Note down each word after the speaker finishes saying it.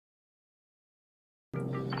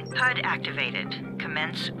HUD activated.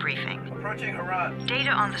 Commence briefing. Approaching Haran.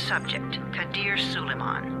 Data on the subject, Kadir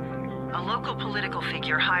Suleiman, a local political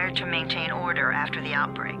figure hired to maintain order after the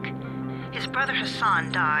outbreak. His brother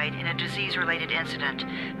Hassan died in a disease-related incident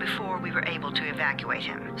before we were able to evacuate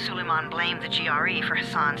him. Suleiman blamed the GRE for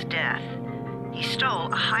Hassan's death. He stole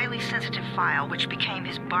a highly sensitive file which became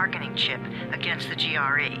his bargaining chip against the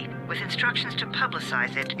GRE, with instructions to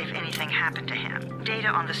publicize it if anything happened to him. Data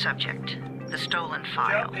on the subject, the stolen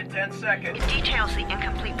file. Jump in 10 seconds. It details the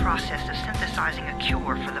incomplete process of synthesizing a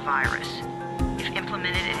cure for the virus. If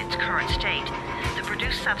implemented in its current state, the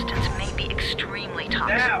produced substance may be extremely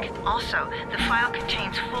toxic. Also, the file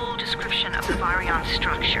contains full description of the virion's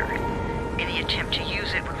structure. Any attempt to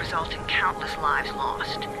use it would result in countless lives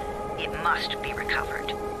lost. It must be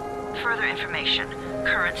recovered. Further information,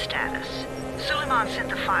 current status. Suleiman sent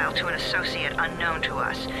the file to an associate unknown to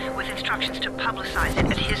us, with instructions to publicize it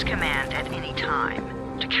at his command at any time.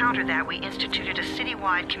 To counter that, we instituted a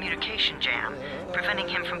citywide communication jam, preventing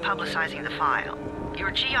him from publicizing the file.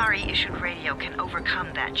 Your GRE-issued radio can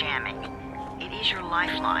overcome that jamming. It is your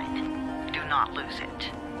lifeline. Do not lose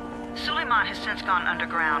it. Suleiman has since gone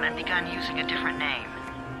underground and begun using a different name.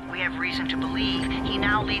 We have reason to believe he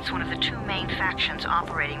now leads one of the two main factions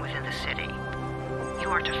operating within the city. You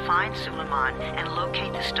are to find Suleiman and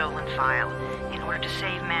locate the stolen file in order to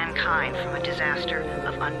save mankind from a disaster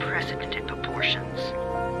of unprecedented proportions.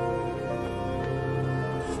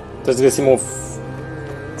 Trebuie să găsim o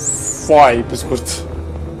foaie pe scurt.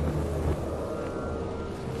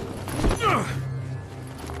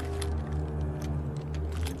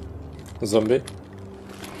 Zombie?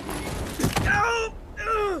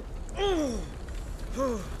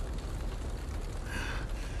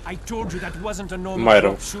 I told you that wasn't a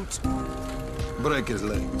normal shoot. Break his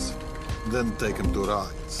legs, then take him to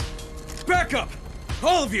Ryzen. Back up!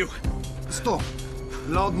 All of you! Stop!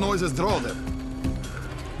 Loud noises draw them.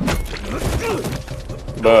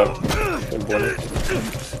 Bă, e bun.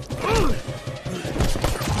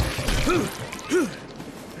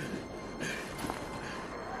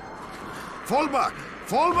 Fall back!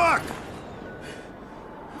 Fall back!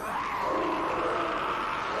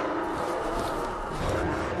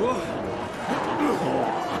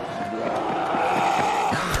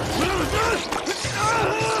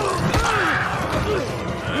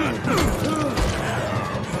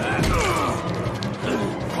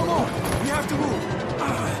 Come on! We have to move!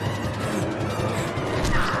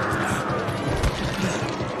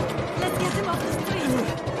 Let's get him off the street!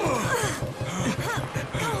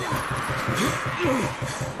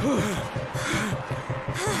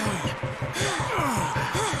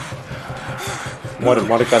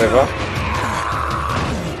 Moare careva.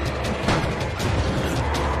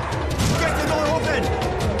 Get the door open!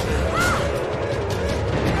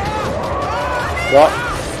 Da.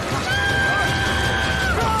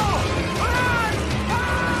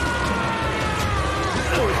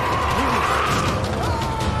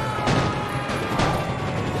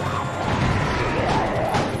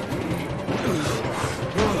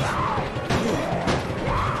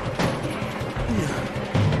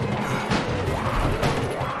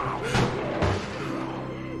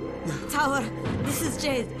 Tower, this is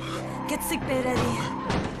Jade. Get sickbay ready.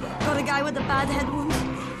 Got a guy with a bad head wound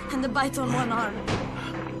and a bite on one arm.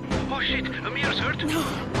 Oh shit, Amir's hurt? No,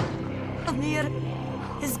 Amir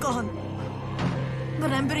is gone.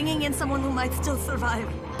 But I'm bringing in someone who might still survive.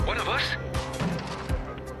 One of us?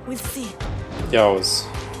 We'll see. Ia auzi.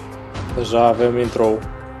 Deja avem intro.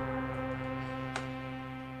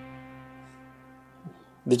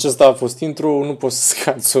 Deci asta a fost intro, nu pot să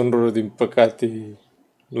scad sonorul din păcate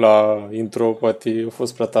la intro, poate a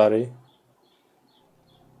fost prea tare.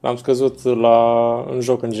 L-am scăzut în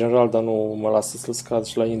joc în general, dar nu mă lasă să-l scad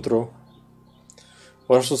și la intro.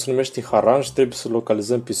 Orașul se numește Haran și trebuie să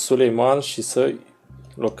localizăm pe Suleiman și să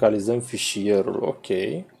localizăm fișierul. Ok.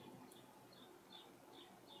 You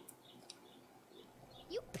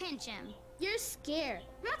pinch him. You're scared.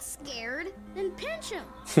 I'm not scared. Then pinch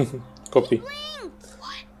him. Copii. He blinked.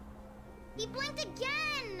 What? He blinked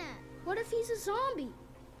again. What if he's a zombie?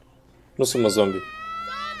 Nu sunt mă zombie.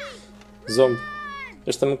 Zombie.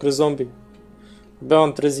 Ăștia mă crezi zombie. Abia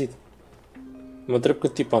am trezit. Mă întreb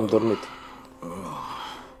cât timp am dormit.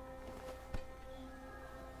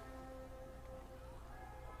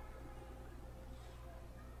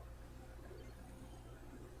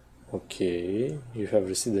 Ok, you have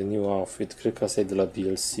received a new outfit. Cred că asta e de la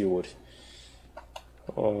DLC-uri.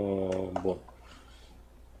 Bun.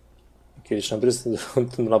 Ok, deci am prins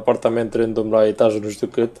într-un apartament random la etajul nu știu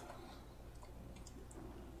cât.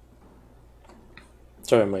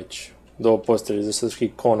 Ce avem aici? Două postere, de să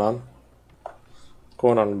scrie Conan.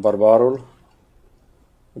 Conan Barbarul.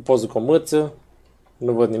 O poză cu o mâță.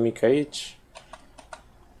 Nu văd nimic aici.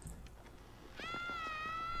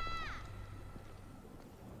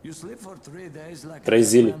 You sleep for 3 days like 3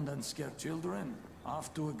 zile. a and scare children. Off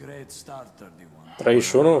to a great start, 31.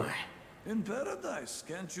 31. In paradise,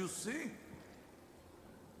 can't you see?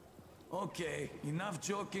 Okay, enough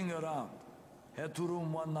joking around. Head to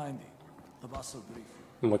room 190. The boss will brief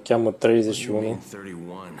you. Mă cheamă 31.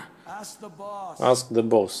 31. Ask the boss. Ask the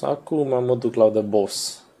boss. Acum mă duc la the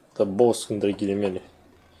boss. The boss între ghilimele.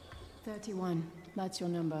 31. That's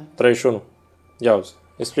your number. 31. Ia uzi.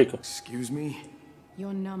 Explică. Excuse me?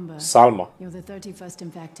 Your number. Salma. You're the 31st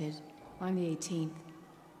infected. I'm the 18th.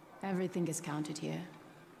 Everything is counted here.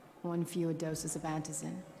 1 fewer doses of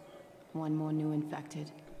antizin. 1 more new infected.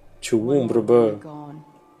 Ce umbră, bă. Gone.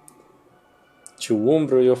 Ce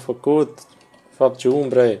umbră i-a făcut. De fapt, ce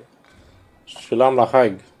umbră e. Și l-am la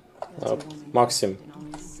Haig. Maxim.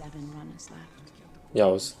 Only 7 runners left. Ia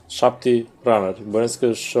uzi. 7 runneri. Bănesc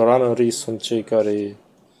că runnerii sunt cei care...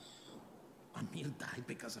 Amir died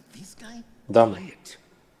because of this guy? Da, mă. Quiet.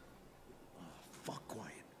 Fuck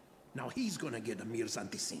quiet. Now he's gonna get Amir's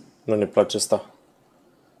anti-sin. Nu ne place asta.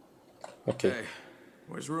 Ok. Hey,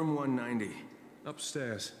 where's room 190?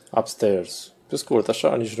 Upstairs. Upstairs. Pe scurt,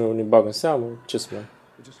 așa, nici nu ne bag în seamă. Ce să mai...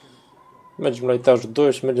 Mergem la etajul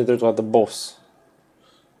 2 și mergem direct la The Boss.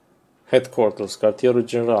 Headquarters, cartierul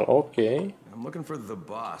general. Ok. I'm looking for the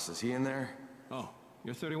boss. Is he in there? Oh,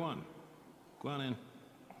 you're 31. Go on in.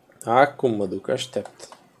 Acum mă duc,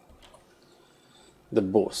 aștept. The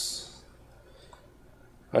Boss.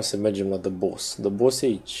 Hai să mergem la The Boss. The Boss e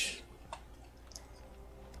aici.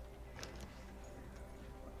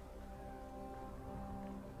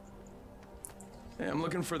 Hey, I'm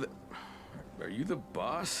looking for the... Are you the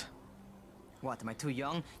boss? What, am I too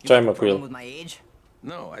young? You Ce ai, got a mă, cu el? problem with my age?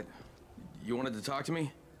 No, You wanted to talk to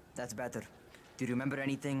me? That's better. Do you remember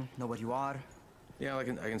anything? Know what you are? Yeah,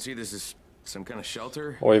 I can see this is some kind of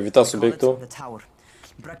shelter. O evita Call it subiectul. the tower.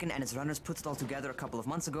 Brecken and his runners put it all together a couple of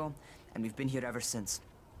months ago, and we've been here ever since.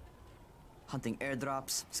 Hunting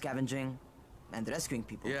airdrops, scavenging, and rescuing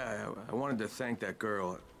people. Yeah, I wanted to thank that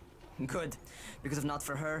girl. Good, because if not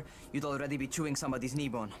for her, you'd already be chewing somebody's knee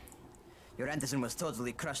bone. Your antizin was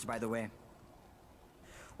totally crushed, by the way.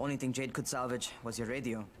 Only thing Jade could salvage was your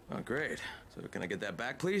radio. Oh, great. So can I get that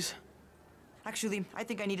back, please? Actually, I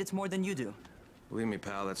think I need it more than you do. Believe me,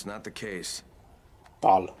 pal, that's not the case.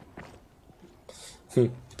 Pal.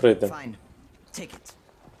 Prieten. Fine, take it.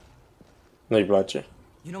 Nu-i place.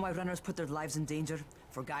 You know why runners put their lives in danger?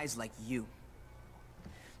 For guys like you.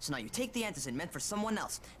 So now you take the antizin meant for someone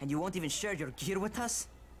else, and you won't even share your gear with us?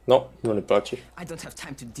 No, nu ne place. I don't have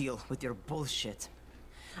time to deal with your bullshit.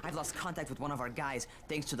 I've lost contact with one of our guys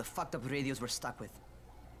thanks to the fucked up radios we're stuck with.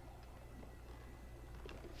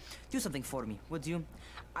 Do something for me, would you?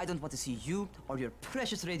 I don't want to see you or your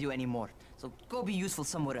precious radio anymore, so go be useful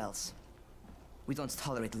somewhere else. We don't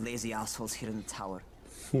tolerate lazy assholes here in the tower.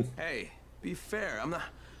 Hey, be fair.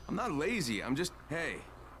 I'm not lazy. I'm just, hey,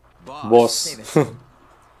 boss. Boss. Save it.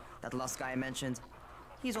 That last guy I mentioned,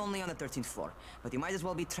 he's only on the 13th floor, but he might as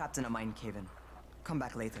well be trapped in a mine cave-in. Come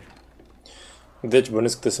back later. Deci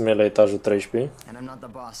bănesc că trebuie să merg la etajul 13. And I'm not the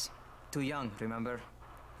boss. Too young, remember?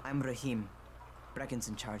 I'm Rahim. Brecken's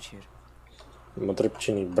in charge here. Mă întreb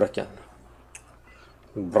cine e Brecken.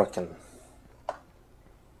 Brecken.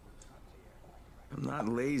 I'm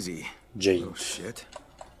not lazy. Jade. Oh shit.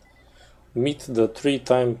 Meet the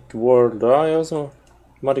 3-time world. Aia o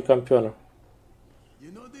mare campioană.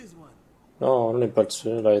 No, nu ne place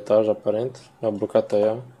la etaj, aparent. Mi-a blocat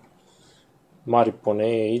aia. Mari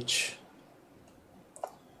ponei aici.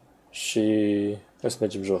 Și hai să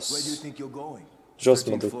mergem jos. Where do you think you're going? Jos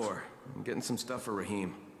mă 13th duc. floor. I'm getting some stuff for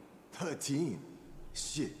Rahim. 13?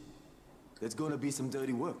 Shit. There's gonna be some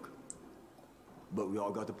dirty work. But we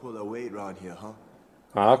all got to pull our weight around here, huh?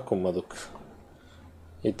 Acum mă duc.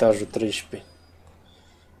 Etajul 13.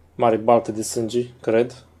 Mare baltă de sânge,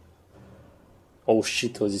 cred. Oh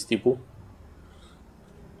shit, o zis tipul.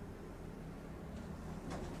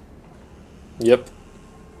 Yep.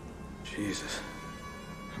 Jesus.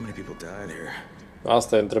 How many people died here?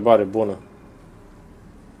 Asta e o întrebare bună.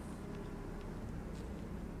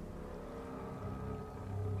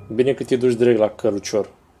 Bine că te duci direct la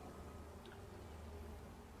cărucior.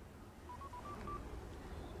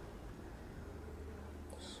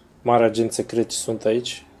 Mari agenți secreti sunt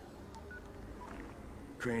aici.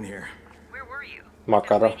 Crane here. Where were you?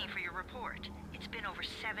 Macara. Waiting for your report. It's been over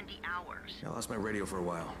 70 hours. I lost my radio for a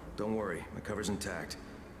while. Don't worry, my cover's intact.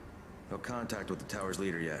 No contact with the tower's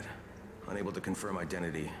leader yet. Unable to confirm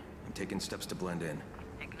identity. I'm taking steps to blend in.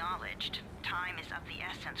 acknowledged. Time is of the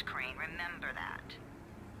essence, Crane. Remember that.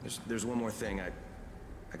 There's one more thing.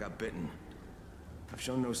 I got bitten. I've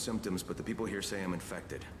shown no symptoms, but the people here say I'm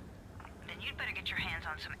infected. Then you'd better get your hands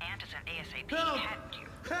on some antizin ASAP, hadn't you?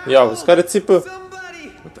 Ia uzi, care țipă?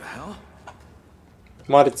 What the hell?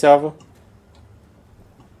 Mare țeavă.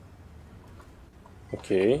 Ok.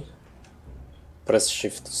 Press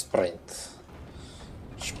shift to sprint.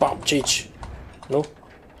 Și pam, ce aici? Nu?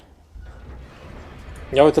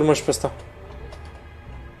 Ia uite-l mă și pe ăsta.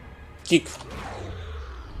 Kick.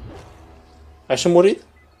 Ai și murit?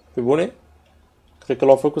 Pe bune? Cred că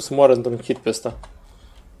l-au făcut să moară într-un hit pe ăsta.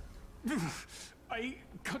 I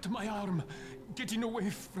cut my arm getting away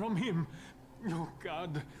from him. Oh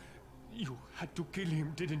God, you had to kill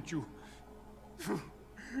him, didn't you?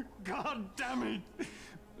 God damn it!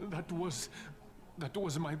 That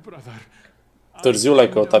was my brother. Târziu l-ai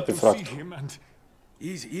căutat pe frate.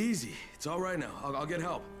 Easy. It's all right now. I'll get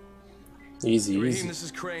help. Easy. Raheem, this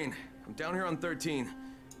is Crane. I'm down here on 13.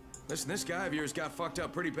 Listen, this guy of yours got fucked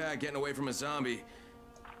up pretty bad getting away from a zombie.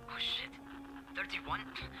 Oh shit. 31?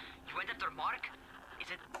 You went after Mark? Is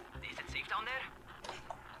it safe down there?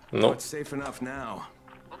 No. It's safe enough now.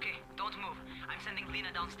 Okay, don't move. I'm sending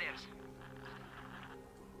Lena downstairs.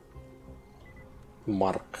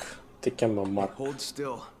 Mark. Te cheamă Mark. Hold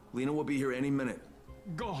still. Lena will be here any minute.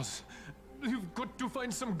 Gauze. You've got to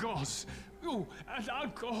find some gauze. Oh, and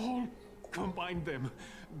alcohol. Combine them.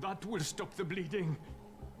 That will stop the bleeding.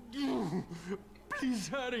 Please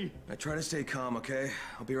hurry. I try to stay calm, okay?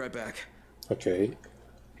 I'll be right back. Ok.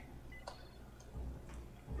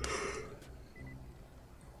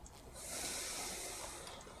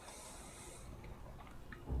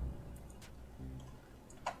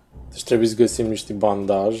 Deci trebuie să găsim niște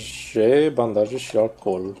bandaje și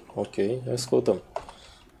alcool. Ok, hai să căutăm.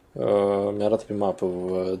 Mi-arată pe mapă,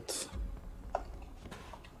 văd.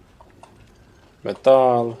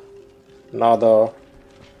 Metal. Nada.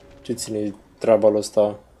 Ce ține treaba lui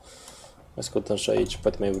ăsta? Hai să căutăm și aici,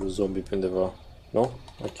 poate mai e vreun zombie pe undeva. Nu?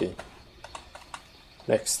 Ok.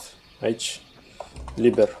 Next. Aici.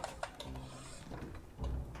 Liber.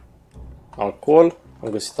 Alcool. Am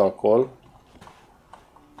găsit alcool.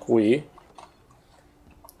 Cui.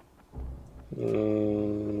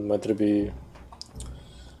 Mai trebuie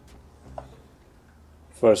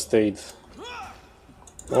first aid.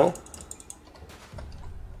 Nu?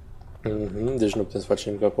 Deci nu putem să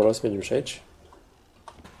facem nimic acolo, să mergem și aici.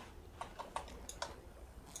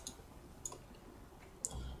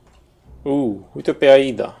 Uite pe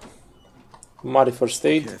Aida. Mare first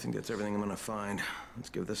aid. Okay, I think that's everything I'm gonna find.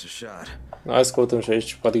 Let's give this a shot. Hai să căutăm și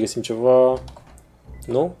aici, poate găsim ceva.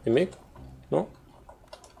 Nu? Nimic? Nu?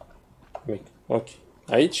 Nimic. Ok.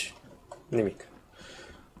 Aici? Nimic.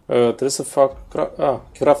 Trebuie să fac...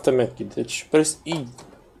 craft a medkit. Deci press I.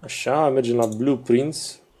 Așa, mergem la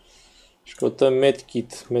blueprints. Și căutăm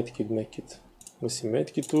medkit. Găsim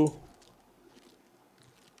medkit-ul.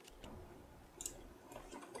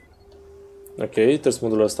 Ok, trebuie să mă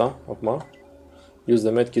duc la ăsta, acum. Use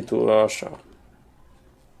the medkit-ul, așa.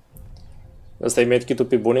 Ăsta e medkit-ul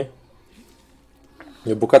pe bune.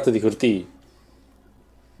 E o bucată de hârtie.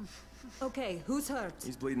 Okay, who's hurt?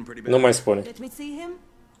 He's bleeding pretty bad. Nu mai spune. Let me see him.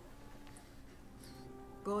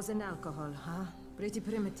 Gauze and alcohol, huh? Pretty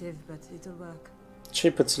primitive, but it'll work.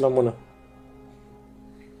 Ce-ai pățit la mână?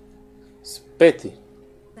 Speti.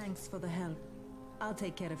 Thanks for the help. I'll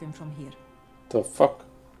take care of him from here. The fuck?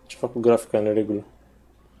 Ce fac cu grafica în regulă?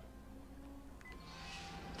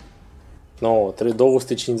 No,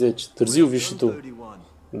 250. Târziu vii și tu.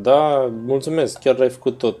 Da, mulțumesc, chiar ai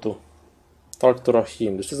făcut tot tu. Talk to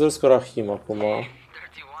Rahim. Deci trebuie să cu Rahim acum. 31.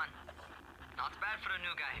 Not bad for a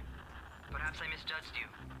new guy. Perhaps I misjudged you.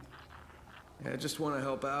 Yeah, I just want to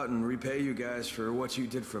help out and repay you guys for what you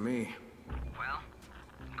did for me. Well,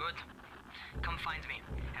 good. Come find me,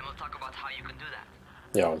 and we'll talk about how you can do that.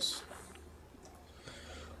 Ia uzi.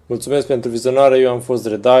 Mulțumesc pentru vizionare, eu am fost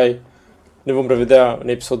Redai. Ne vom revedea în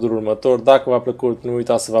episodul următor. Dacă v-a plăcut, nu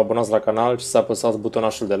uitați să vă abonați la canal și să apăsați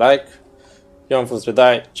butonașul de like. Eu am fost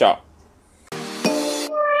Redai, ciao!